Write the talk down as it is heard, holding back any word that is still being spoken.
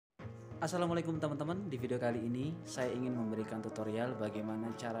Assalamualaikum teman-teman, di video kali ini saya ingin memberikan tutorial bagaimana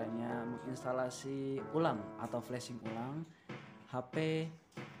caranya menginstalasi ulang atau flashing ulang HP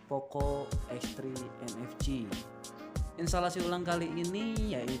Poco X3 NFC. Instalasi ulang kali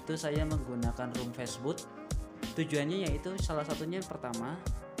ini yaitu saya menggunakan room fastboot. Tujuannya yaitu salah satunya pertama,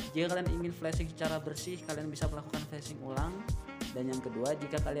 jika kalian ingin flashing secara bersih, kalian bisa melakukan flashing ulang. Dan yang kedua,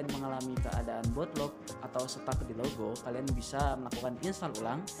 jika kalian mengalami keadaan bootlock atau stuck di logo, kalian bisa melakukan install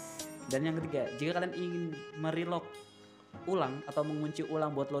ulang. Dan yang ketiga, jika kalian ingin merelock ulang atau mengunci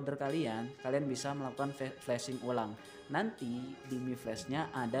ulang bootloader kalian bisa melakukan flashing ulang. Nanti di Mi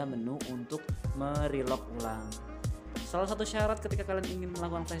Flashnya ada menu untuk merelock ulang. Salah satu syarat ketika kalian ingin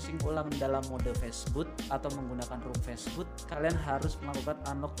melakukan flashing ulang dalam mode fastboot atau menggunakan room fastboot, kalian harus melakukan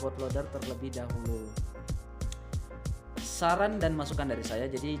unlock bootloader terlebih dahulu. Saran dan masukan dari saya,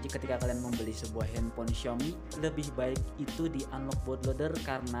 jadi ketika kalian membeli sebuah handphone Xiaomi, lebih baik itu di unlock bootloader,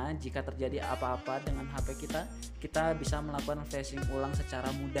 karena jika terjadi apa-apa dengan HP kita bisa melakukan flashing ulang secara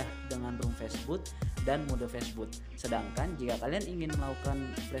mudah dengan room fastboot dan mode fastboot. Sedangkan jika kalian ingin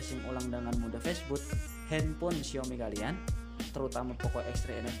melakukan flashing ulang dengan mode fastboot, handphone Xiaomi kalian, terutama Poco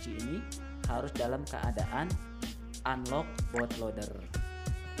X3 NFC ini, harus dalam keadaan unlock bootloader.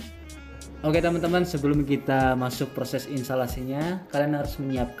 Oke teman-teman, sebelum kita masuk proses instalasinya, kalian harus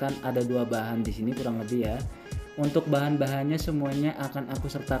menyiapkan ada 2 bahan di sini kurang lebih ya. Untuk bahan-bahannya semuanya akan aku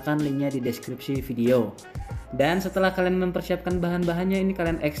sertakan linknya di deskripsi video. Dan setelah kalian mempersiapkan bahan-bahannya, ini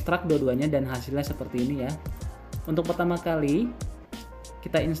kalian ekstrak dua-duanya dan hasilnya seperti ini ya. Untuk pertama kali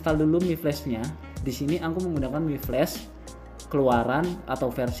kita install dulu Mi Flashnya. Di sini aku menggunakan Mi Flash keluaran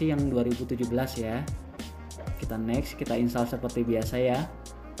atau versi yang 2017 ya. Kita next, kita install seperti biasa ya.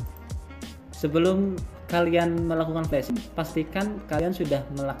 Sebelum kalian melakukan flashing, pastikan kalian sudah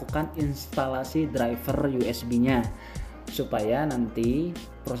melakukan instalasi driver USB-nya supaya nanti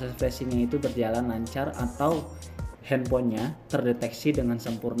proses flashingnya itu berjalan lancar atau handphonenya terdeteksi dengan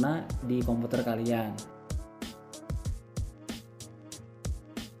sempurna di komputer kalian.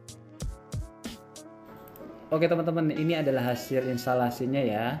 Oke teman-teman, ini adalah hasil instalasinya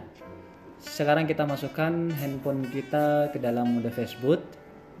ya. Sekarang kita masukkan handphone kita ke dalam mode fastboot.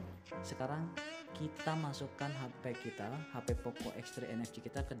 Sekarang kita masukkan HP Poco X3 NFC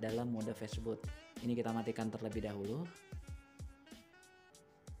kita ke dalam mode fastboot. Ini kita matikan terlebih dahulu.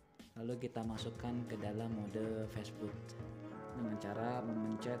 Lalu kita masukkan ke dalam mode fastboot dengan cara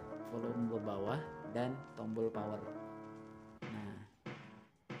memencet volume ke bawah dan tombol power. Nah,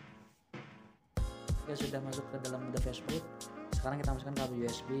 jika sudah masuk ke dalam mode fastboot, sekarang kita masukkan kabel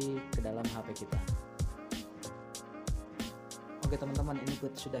USB ke dalam HP kita. Oke teman-teman, ini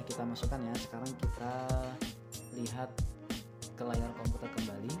sudah kita masukkan ya. Sekarang kita lihat ke layar komputer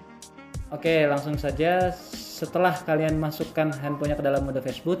kembali. Oke, langsung saja setelah kalian masukkan handphonenya ke dalam mode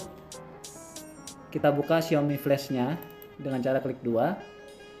fastboot, kita buka Xiaomi Flashnya dengan cara klik 2.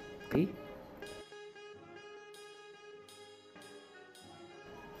 Oke.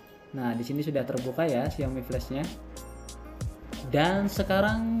 Nah, di sini sudah terbuka ya Xiaomi Flashnya. Dan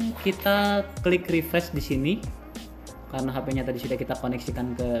sekarang kita klik refresh di sini. Karena HP-nya tadi sudah kita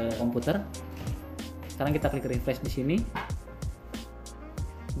koneksikan ke komputer. Sekarang kita klik refresh di sini.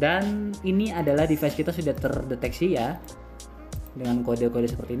 Dan ini adalah device kita sudah terdeteksi ya dengan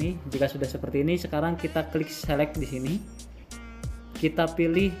kode-kode seperti ini. Jika sudah seperti ini, sekarang kita klik select di sini. Kita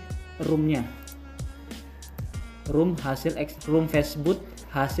pilih room-nya. Room fastboot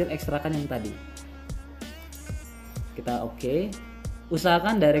hasil ekstrakan yang tadi. Kita oke.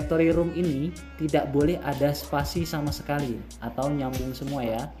 Usahakan directory room ini tidak boleh ada spasi sama sekali atau nyambung semua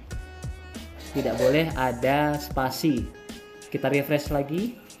ya. Tidak boleh ada spasi. Kita refresh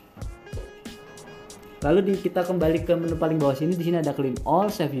lagi. Lalu kita kembali ke menu paling bawah sini. Di sini ada clean all,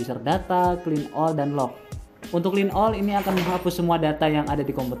 save user data, clean all, dan lock. Untuk clean all ini akan menghapus semua data yang ada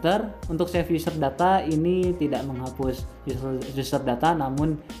di komputer. Untuk save user data ini tidak menghapus user data,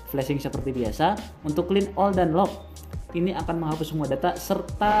 namun flashing seperti biasa. Untuk clean all dan lock ini akan menghapus semua data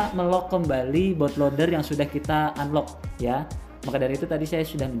serta melock kembali bootloader yang sudah kita unlock ya. Maka dari itu tadi saya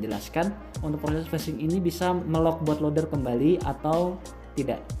sudah menjelaskan untuk proses flashing ini bisa melock bootloader kembali atau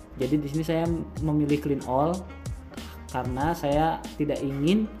tidak. Jadi di sini saya memilih clean all karena saya tidak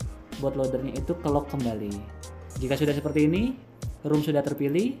ingin bootloadernya itu kelock kembali. Jika sudah seperti ini, room sudah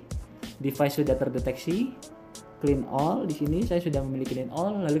terpilih, device sudah terdeteksi, clean all di sini saya sudah memilih clean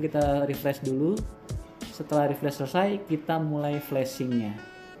all. Lalu kita refresh dulu. Setelah refresh selesai, kita mulai flashingnya.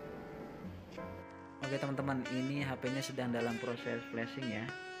 Oke teman-teman, ini HP-nya sedang dalam proses flashing ya.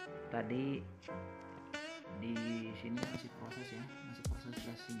 Tadi di sini masih proses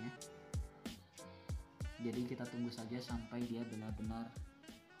flashing ya. Jadi kita tunggu saja sampai dia benar-benar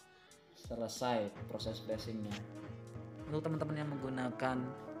selesai proses flashingnya. Untuk teman-teman yang menggunakan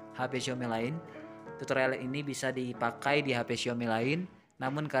HP Xiaomi lain, tutorial ini bisa dipakai di HP Xiaomi lain,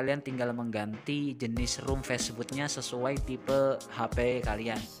 namun kalian tinggal mengganti jenis room flash bootnya sesuai tipe HP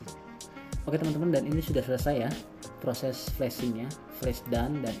kalian. Oke teman-teman, dan ini sudah selesai ya proses flashingnya, flash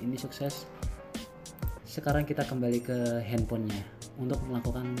done, dan ini sukses. Sekarang kita kembali ke handphonenya untuk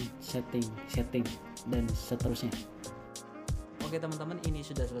melakukan setting dan seterusnya. Oke teman-teman, ini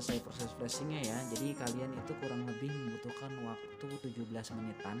sudah selesai proses flashingnya ya. Jadi kalian itu kurang lebih membutuhkan waktu 17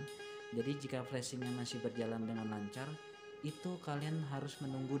 menitan. Jadi jika flashingnya masih berjalan dengan lancar, itu kalian harus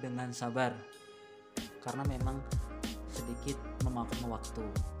menunggu dengan sabar karena memang sedikit memakan waktu.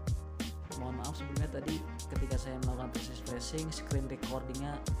 Mohon maaf sebelumnya tadi ketika saya melakukan proses flashing, screen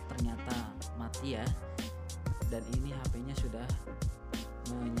recordingnya ternyata mati ya. Dan ini HP-nya sudah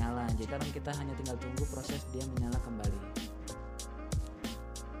menyala. Jadi sekarang kita hanya tinggal tunggu proses dia menyala kembali.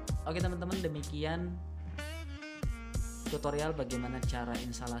 Oke teman-teman, demikian tutorial bagaimana cara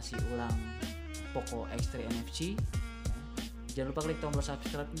instalasi ulang Poco X3 NFC. Jangan lupa klik tombol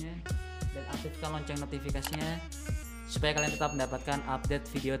subscribe-nya dan aktifkan lonceng notifikasinya supaya kalian tetap mendapatkan update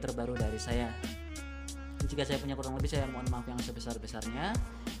video terbaru dari saya. Jika saya punya kurang lebih, saya mohon maaf yang sebesar-besarnya.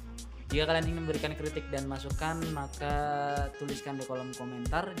 Jika kalian ingin memberikan kritik dan masukan, maka tuliskan di kolom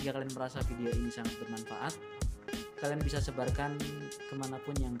komentar. Jika kalian merasa video ini sangat bermanfaat, kalian bisa sebarkan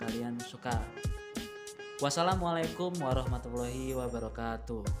kemanapun yang kalian suka. Wassalamualaikum warahmatullahi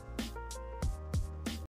wabarakatuh.